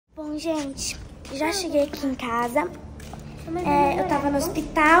Bom, gente, já cheguei aqui em casa. Eu tava no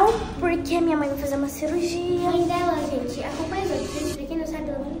hospital porque minha mãe vai fazer uma cirurgia. A mãe dela, gente, acompanha os outros. Pra quem não sabe,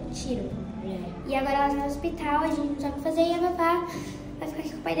 ela levou um tiro. E agora ela tá no hospital, a gente não sabe o que fazer. E a vavá vai ficar aqui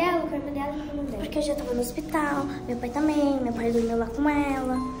com o pai dela, com a irmã dela e com a irmã dela. Porque eu já tava no hospital, meu pai também, meu pai dormiu lá com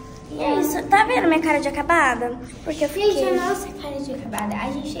ela. E é isso, tá vendo minha cara de acabada? Porque eu fiquei... Gente, a nossa cara de acabada.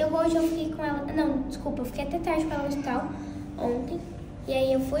 Hoje eu fiquei com ela... Não, desculpa, eu fiquei até tarde com ela no hospital ontem. E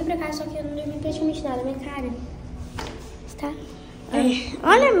aí eu fui pra casa, só que eu não dormi praticamente nada. Minha cara... Tá?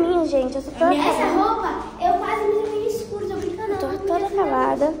 Olha a minha, gente, eu tô toda Essa roupa, eu quase me dormi no escuro, tô brincando. Eu tô toda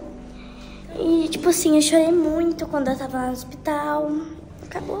acabada. E, tipo assim, eu chorei muito quando eu tava lá no hospital.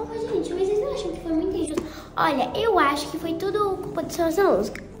 Acabou. Gente, mas vocês não acham que foi muito injusto? Olha, eu acho que foi tudo culpa dos seus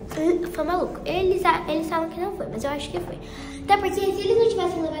alunos. Foi maluco. Eles falam que não foi, mas eu acho que foi. Até porque se eles não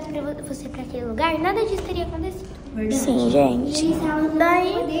tivessem levado você pra aquele lugar, nada disso teria acontecido. Verdade. Sim, gente.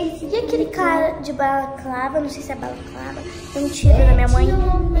 Daí, e aquele cara de balaclava, não sei se é balaclava, deu um tiro na minha mãe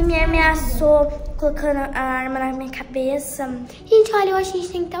e me ameaçou colocando a arma na minha cabeça. Gente, olha, eu acho que a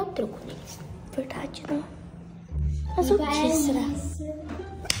gente tem que dar o troco neles. Verdade, né? Mas o que será?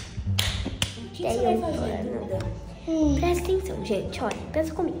 Presta atenção, gente, olha,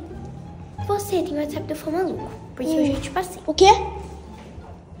 pensa comigo. Você tem o WhatsApp do Fã Maluco, porque eu já te passei. O quê?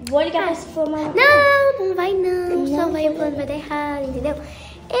 Vou ligar pra esse Fã Maluco. Não vai não, só vai o plano vai dar errado, entendeu?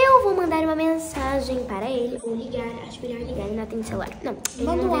 Eu vou mandar uma mensagem para ele. Vou ligar, acho melhor ligar, ele não tem celular. Não, ele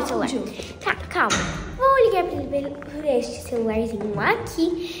não tem celular. Tá, calma. Vou ligar para ele por este celularzinho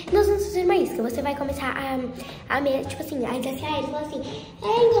aqui. Nós vamos fazer uma isca. Você vai começar tipo assim, a desafiar ele. Falar assim,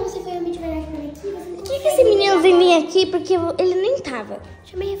 então você foi realmente verdade pra mim aqui. Por que esse menino veio vir aqui? Porque ele nem tava.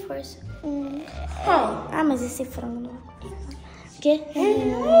 Chamei reforço. Mas esse frango não. O quê?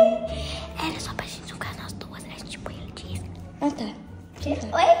 Era só pra gente jogar nós duas, a gente põe ele de isca. Ah, tá.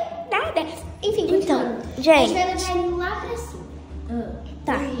 Oi? Nada. Enfim, então, gente. A gente vai levar ele lá pra cima.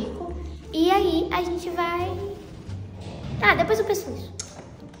 Tá. E aí, a gente vai... depois eu penso nisso.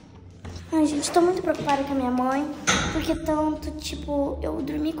 Ai, gente, tô muito preocupada com a minha mãe. Porque tanto, tipo, eu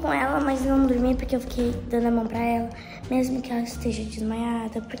dormi com ela, mas não dormi porque eu fiquei dando a mão pra ela. Mesmo que ela esteja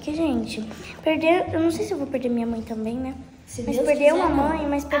desmaiada. Porque, gente, perder... Eu não sei se eu vou perder minha mãe também, né? Mas perder uma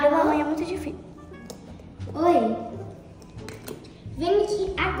mãe é muito difícil. Oi? Vem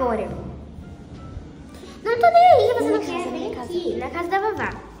aqui agora. Não tô nem aí, você não quer. Vem aqui, na casa da vavá.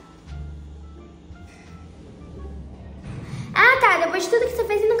 Tá, depois de tudo que você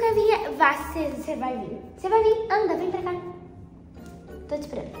fez, eu não quer vir. Vá, você vai vir. Você vai vir, anda, vem pra cá. Tô te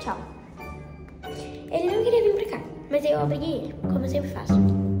esperando, tchau. Ele não queria vir pra cá, mas eu obriguei ele, como eu sempre faço.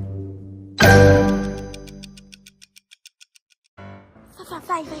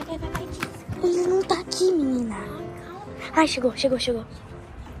 Vai. Ele não tá aqui, menina. Ai, chegou. Oi,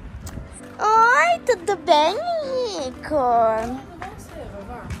 tudo bem, Rico?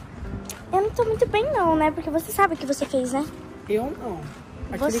 Eu não tô muito bem não, né? Porque você sabe o que você fez, né? Eu não.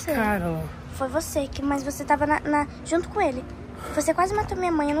 Aquele cara lá. Foi você, mas você tava junto com ele. Você quase matou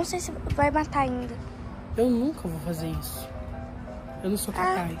minha mãe, eu não sei se vai matar ainda. Eu nunca vou fazer isso. Eu não sou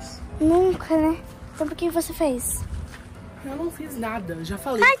capaz. Nunca, né? Então por que você fez? Eu não fiz nada, eu já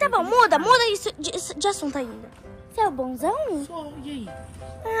falei. Ai, tá bom, muda isso de assunto ainda. Você é o bonzão? Sou, e aí?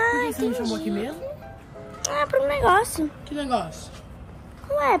 Ah, por que você me chamou aqui mesmo? Pra um negócio. Que negócio?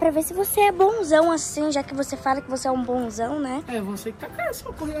 Ué, pra ver se você é bonzão assim, já que você fala que você é um bonzão, né? É, você que tá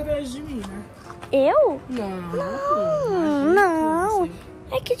só correndo atrás de mim, né? Eu? Não.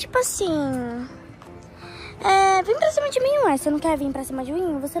 É que tipo assim... vem pra cima de mim, ué. Você não quer vir pra cima de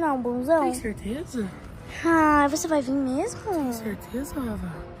mim? Você não é um bonzão? Tem certeza? Você vai vir mesmo? Tem certeza,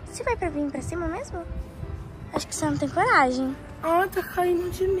 Vava? Você vai vir pra cima mesmo? Acho que você não tem coragem. Tá caindo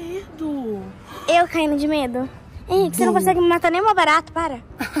de medo. Eu caindo de medo? Henrique, você não consegue me matar nem uma barata, para.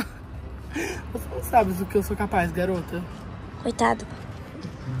 Você não sabe do que eu sou capaz, garota. Coitado.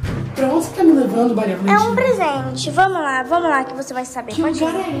 Pra onde você tá me levando, Maria? É um presente. Vamos lá que você vai saber. Que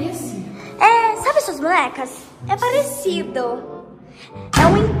lugar é esse? Sabe suas bonecas? É parecido. É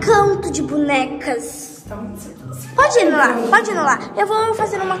um encanto de bonecas. Pode ir no lá. Eu vou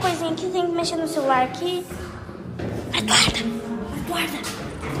fazendo uma coisinha aqui, tem que mexer no celular aqui.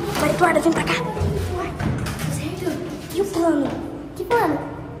 Eduarda, vem pra cá. Certo? E o plano? Que plano?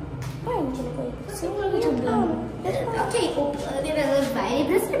 Ok, o plano era levar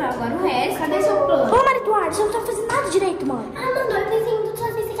ele pra cima, agora o resto. Cadê seu plano? Ô, Eduarda, você não tá fazendo nada direito, mano. Mandou, eu pensei em tudo, só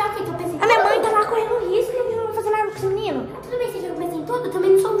pensei já, ok, então eu pensei em A minha mãe tá lá correndo risco e não vai fazer nada com esse menino. tudo bem, você já pensei em tudo, eu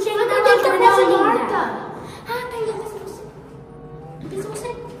também não sou um gênio. Mas tem que ter coisa morta. Tá, então pensa você. Pensa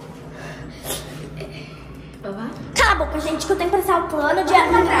você. Cala a boca, gente, que eu tenho que pensar o plano de...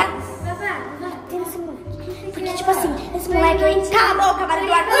 moleques aí. Cala a boca, Maria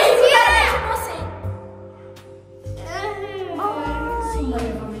Eduardo.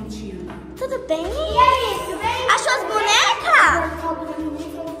 Tudo bem? E aí, tudo bem? Achou as bonecas?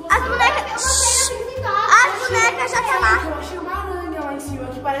 As bonecas... As bonecas já tá lá. Eu achei uma aranha lá em cima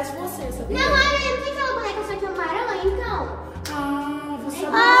que parece você, sabia? Não, aranha, não tem aquela boneca, só que é uma aranha, então. Ah, você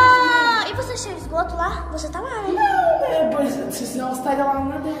E você achou esgoto lá? Você tá lá, né? Não, senão você estaria lá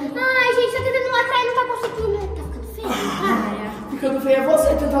nadando. Ai, gente, tá tentando lacrar e não tá conseguindo. Tá ficando feio, para. Ficando feio é você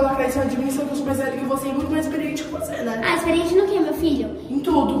tentando lacrar em cima de mim, só que eu sou mais velho que você e muito mais experiente que você, né? Ah, experiente no quê, meu filho? Em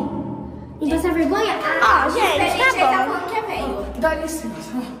tudo. Então você é vergonha? Gente, tá bom. Que é velho. Dá licença.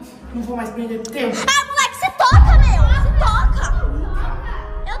 Não vou mais perder tempo. Moleque, você toca, meu. Você toca.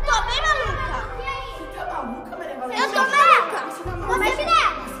 Eu tô bem maluca. Você tá maluca, Maria Valentina? Eu tô maluca. Você tá Você me der.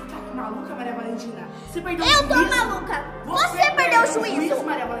 Você tá maluca, Maria Valentina? Você perdeu o Eu juízo. tô maluca. Você perdeu o juízo.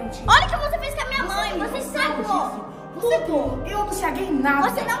 Maria Valentina. Olha o que você fez com a minha mãe. Você estragou. Tudo. Eu não estraguei nada.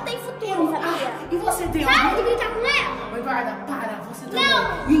 Você não tem futuro, sabia? E você tem Para de gritar com ela. Oi, guarda, para. Você também.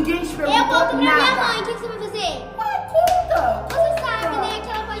 Não. Ninguém te perguntou Eu volto pra minha nada. mãe, o que você vai fazer? Conta. Você sabe, né, que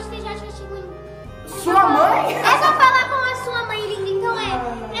ela pode ter já castigo em... Sua mãe? É só falar com a sua mãe linda, então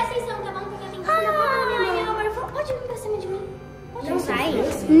presta atenção, tá bom? Porque eu tenho que fazer a porta da minha mãe. Amor, pode vir pra cima de mim. Não sai.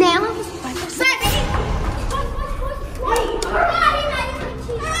 Nela, você pode. Sai daí. Vai, corre.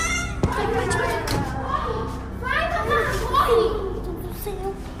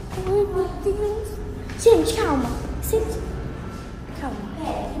 Ai, meu Deus. Gente, calma. Calma.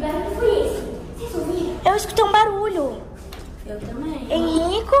 Que barulho foi esse? Vocês ouviram? Eu escutei um barulho. Eu também.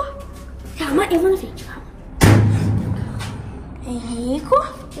 Henrico. Calma, eu vou na frente, calma. Henrico.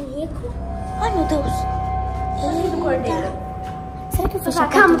 Ai, meu Deus. Eita. Cordeiro. Será que eu fecho a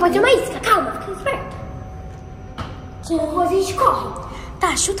porta? Calma, pode ser uma isca, calma, fica esperto. Depois a gente corre.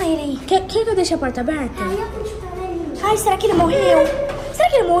 Tá, chuta ele aí. Quer que eu deixe a porta aberta? Aí eu vou chutar ele. Ai, será que ele morreu?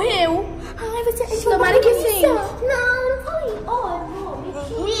 Ai, você... Tomara que sim. Não, eu não falei.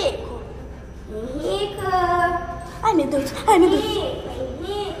 Henrico. Ai, meu Deus. Henrico.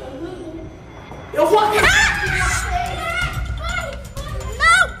 Eu vou... Não,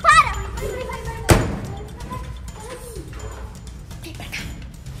 para! Vem pra cá.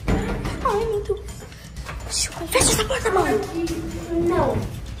 Ai, meu Deus. Fecha essa porta, mãe. Não.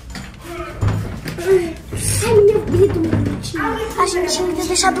 Ai, meu dedo, bonitinho. A gente tinha que ter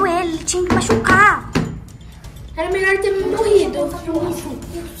deixado ele tinha que machucar. Era melhor ter morrido. Eu vou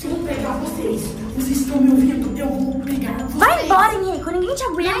pegar vocês. Vocês estão me ouvindo? Eu vou pegar vocês. Vai embora, Henrico. Ninguém te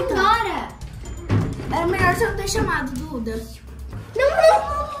Vai aguenta. embora. Era melhor você não ter chamado, Duda. Não.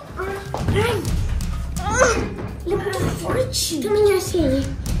 Ele é muito forte. Também achei.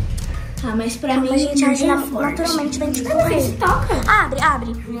 Ah, mas pra mim A gente age ninguém é forte. naturalmente dentro de Você correr. toca.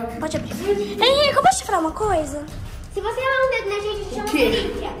 Abre. Pode abrir. Henrico, posso te falar uma coisa? Se você ralar um dedo na gente, a gente chama a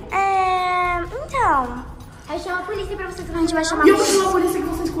polícia. Então... Aí chama a polícia pra você A gente vai chamar... E eu vou chamar a polícia que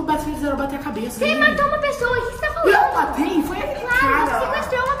vocês fizeram bater a cabeça. Você matou uma pessoa, o que você tá falando? Eu matei? Foi aquele Claro, cara. você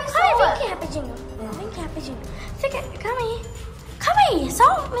sequestrou uma pessoa. Ai, vem aqui rapidinho. Você quer... Calma aí,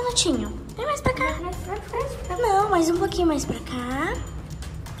 só um minutinho. Vem mais pra cá. Não, mais um pouquinho mais pra cá.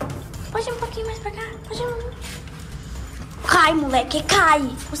 Pode ir um pouquinho mais pra cá. Pode ir. Cai, moleque, cai.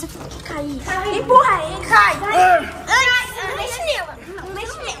 Você tem que cair. Empurra ele. Cai. Não mexe nela. Não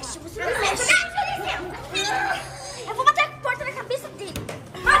mexe. Você não mexe. Eu vou bater a porta na cabeça dele.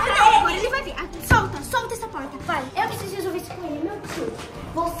 Agora ele vai vir. Solta essa porta. Vai. Eu preciso resolver isso com ele, meu tio.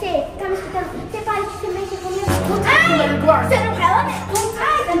 Você tá me escutando? Você para de se mexer comigo. Eduardo. Você não rela nela.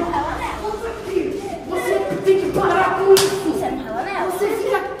 Você não rela nela. Você tem que parar com isso. Você não rela nela. Você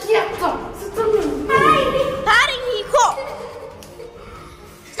fica quieta. Você tá me... Para, Henrico.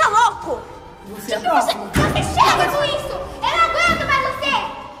 Você tá louco? Você é próximo. Você chega com isso.